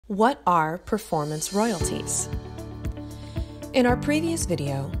What are performance royalties? In our previous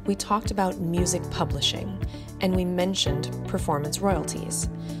video, we talked about music publishing, and we mentioned performance royalties.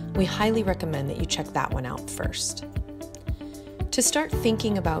 We highly recommend that you check that one out first. To start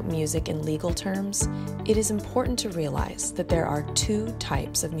thinking about music in legal terms, it is important to realize that there are two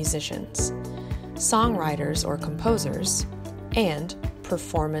types of musicians: songwriters or composers, and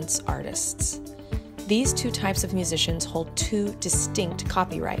performance artists. These two types of musicians hold two distinct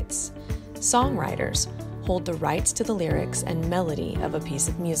copyrights. Songwriters hold the rights to the lyrics and melody of a piece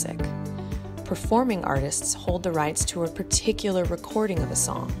of music. Performing artists hold the rights to a particular recording of a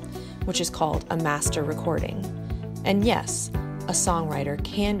song, which is called a master recording. And yes, a songwriter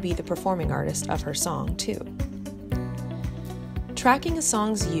can be the performing artist of her song too. Tracking a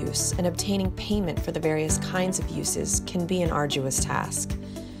song's use and obtaining payment for the various kinds of uses can be an arduous task.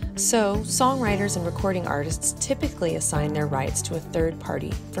 So, songwriters and recording artists typically assign their rights to a third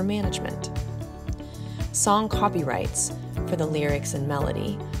party for management. Song copyrights for the lyrics and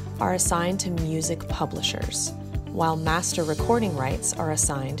melody are assigned to music publishers, while master recording rights are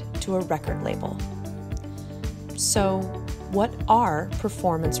assigned to a record label. So, what are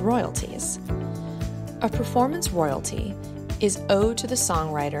performance royalties? A performance royalty is owed to the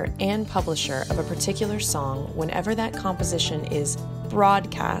songwriter and publisher of a particular song whenever that composition is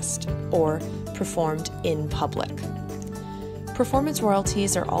broadcast or performed in public. Performance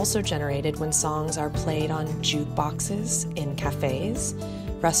royalties are also generated when songs are played on jukeboxes, in cafes,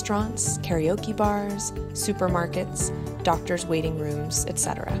 restaurants, karaoke bars, supermarkets, doctors' waiting rooms,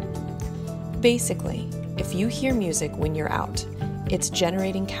 etc. Basically, if you hear music when you're out, it's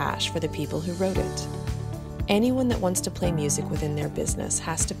generating cash for the people who wrote it. Anyone that wants to play music within their business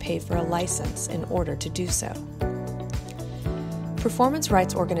has to pay for a license in order to do so. Performance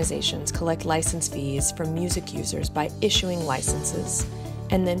rights organizations collect license fees from music users by issuing licenses,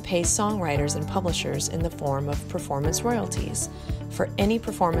 and then pay songwriters and publishers in the form of performance royalties for any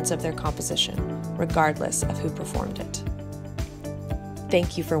performance of their composition, regardless of who performed it.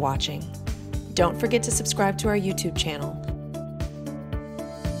 Thank you for watching. Don't forget to subscribe to our YouTube channel